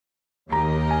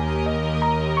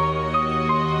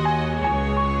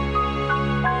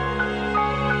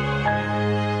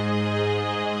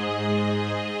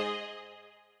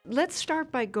Let's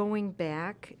start by going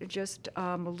back just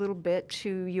a little bit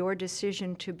to your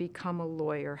decision to become a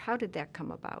lawyer. How did that come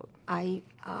about? I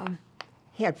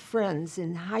had friends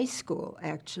in high school,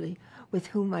 actually, with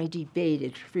whom I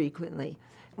debated frequently.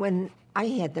 When I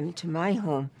had them to my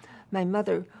home, my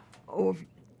mother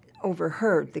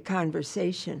overheard the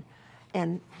conversation,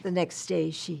 and the next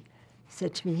day she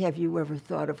said to me, "Have you ever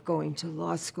thought of going to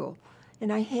law school?"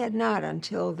 And I had not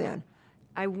until then.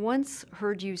 I once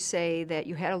heard you say that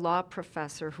you had a law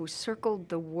professor who circled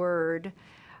the word,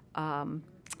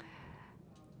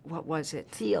 what was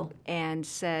it? Feel. And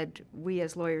said, we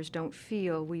as lawyers don't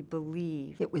feel, we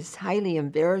believe. It was highly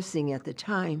embarrassing at the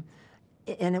time,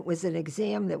 and it was an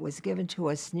exam that was given to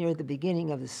us near the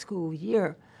beginning of the school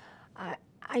year.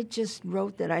 I just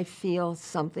wrote that I feel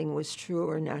something was true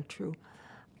or not true.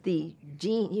 The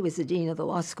dean, he was the dean of the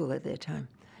law school at that time,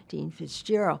 Dean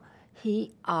Fitzgerald,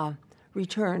 he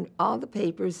returned all the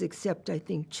papers except, I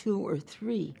think, 2 or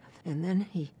 3. And then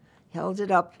he held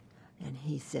it up and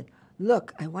he said,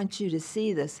 "Look, I want you to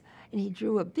see this." And he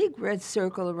drew a big red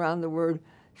circle around the word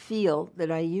feel that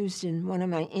I used in one of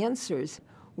my answers.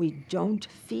 We don't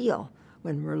feel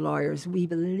when we're lawyers. We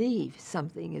believe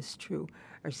something is true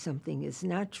or something is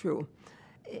not true.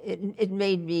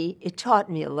 It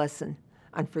taught me a lesson,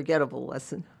 unforgettable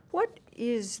lesson. What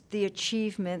is the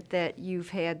achievement that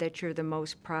you've had that you're the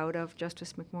most proud of,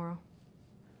 Justice McMorrow?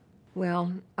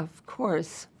 Well, of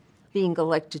course, being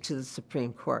elected to the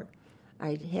Supreme Court.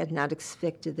 I had not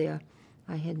expected that.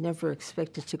 I had never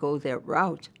expected to go that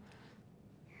route.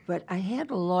 But I had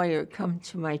a lawyer come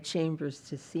to my chambers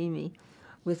to see me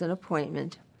with an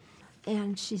appointment,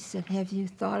 and she said, "Have you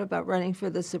thought about running for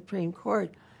the Supreme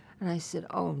Court?" And I said,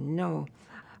 "Oh, no."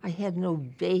 I had no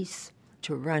base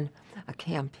to run a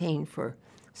campaign for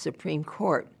Supreme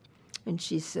Court. And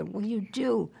she said, "Well, you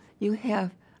do. You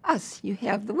have us. You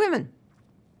have the women."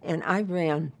 And I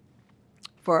ran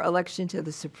for election to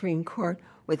the Supreme Court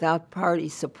without party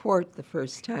support the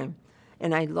first time,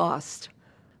 and I lost.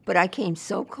 But I came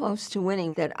so close to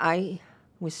winning that I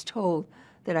was told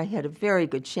that I had a very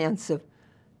good chance of,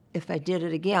 if I did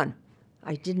it again.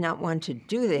 I did not want to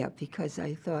do that because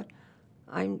I thought,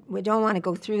 we don't want to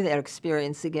go through that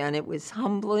experience again. It was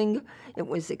humbling, it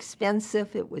was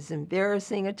expensive, it was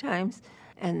embarrassing at times,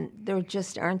 and there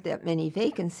just aren't that many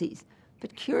vacancies.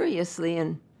 But curiously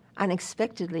and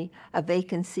unexpectedly, a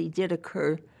vacancy did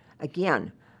occur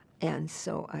again. And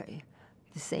so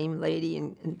the same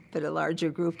lady, but a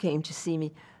larger group, came to see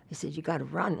me. I said, "You got to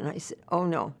run." And I said, "Oh,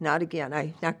 no, not again.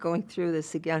 I'm not going through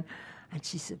this again." And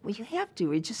she said, "Well, you have to.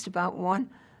 We just about won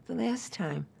the last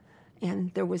time."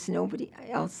 And there was nobody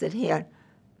else that had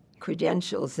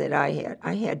credentials that I had.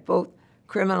 I had both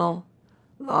criminal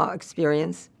law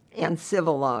experience and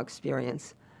civil law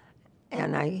experience.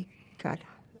 And I got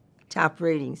top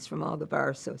ratings from all the bar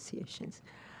associations.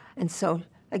 And so,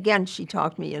 again, she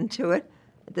talked me into it.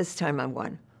 This time I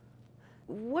won.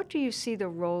 What do you see the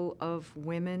role of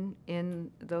women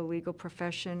in the legal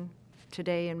profession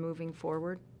today and moving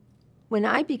forward? When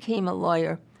I became a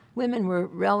lawyer, women were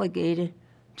relegated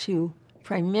to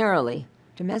primarily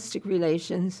domestic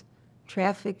relations,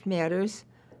 traffic matters,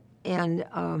 and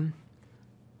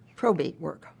probate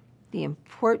work. The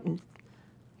important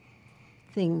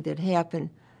thing that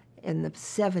happened in the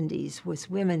 70s was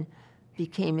women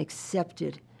became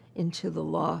accepted into the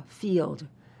law field,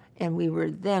 and we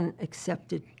were then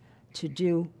accepted to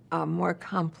do more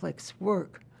complex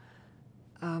work.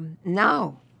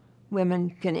 Now,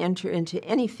 women can enter into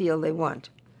any field they want.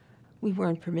 We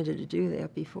weren't permitted to do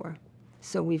that before.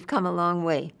 So we've come a long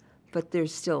way, but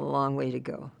there's still a long way to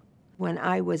go. When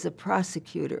I was a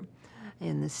prosecutor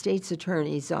in the state's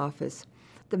attorney's office,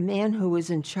 the man who was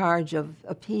in charge of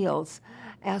appeals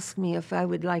asked me if I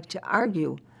would like to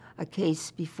argue a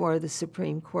case before the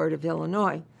Supreme Court of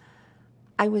Illinois.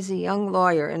 I was a young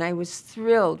lawyer, and I was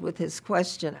thrilled with his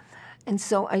question. And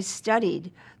so I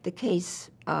studied the case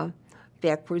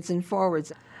backwards and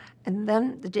forwards. And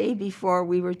then the day before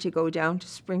we were to go down to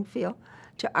Springfield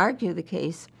to argue the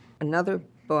case, another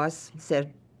boss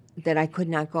said that I could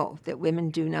not go, that women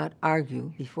do not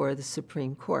argue before the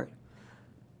Supreme Court.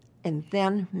 And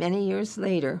then, many years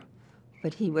later,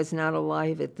 but he was not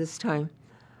alive at this time,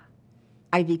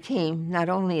 I became not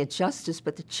only a justice,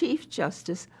 but the Chief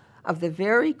Justice of the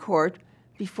very court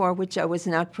before which I was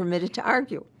not permitted to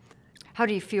argue. How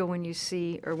do you feel when you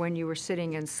see, or when you were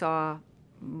sitting and saw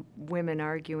women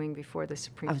arguing before the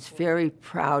Supreme Court? I was very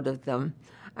proud of them.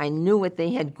 I knew what they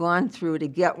had gone through to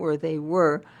get where they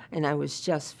were, and I was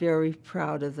just very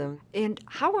proud of them. And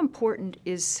how important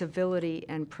is civility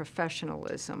and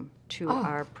professionalism to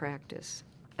our practice?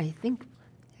 I think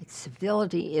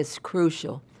civility is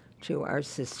crucial. to our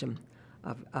system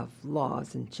of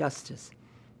laws and justice,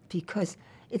 because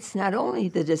it's not only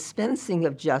the dispensing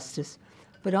of justice,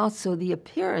 but also the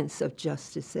appearance of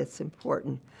justice that's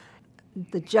important.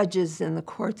 The judges and the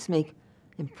courts make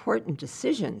important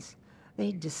decisions.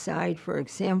 They decide, for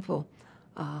example,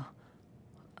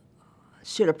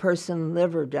 should a person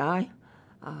live or die?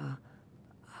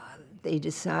 They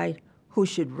decide who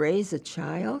should raise a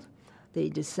child. They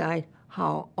decide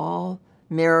how all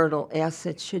marital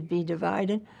assets should be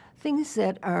divided, things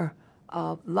that are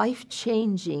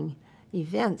life-changing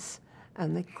events,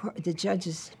 and the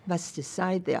judges must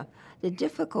decide that. The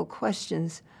difficult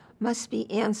questions must be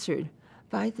answered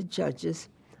by the judges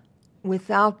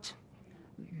without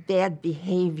bad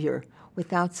behavior,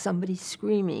 without somebody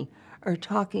screaming or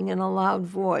talking in a loud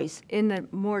voice. In the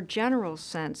more general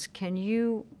sense, can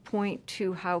you point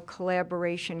to how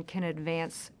collaboration can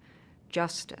advance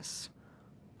justice?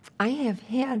 I have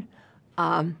had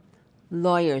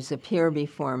lawyers appear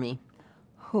before me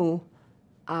who,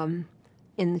 in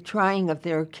the trying of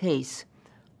their case,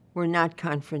 were not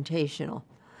confrontational.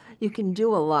 You can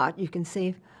do a lot. You can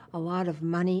save a lot of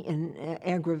money and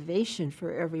aggravation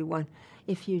for everyone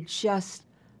if you just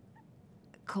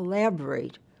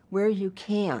collaborate where you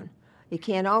can. You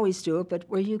can't always do it, but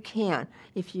where you can.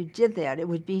 If you did that, it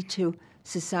would be to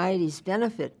society's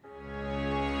benefit.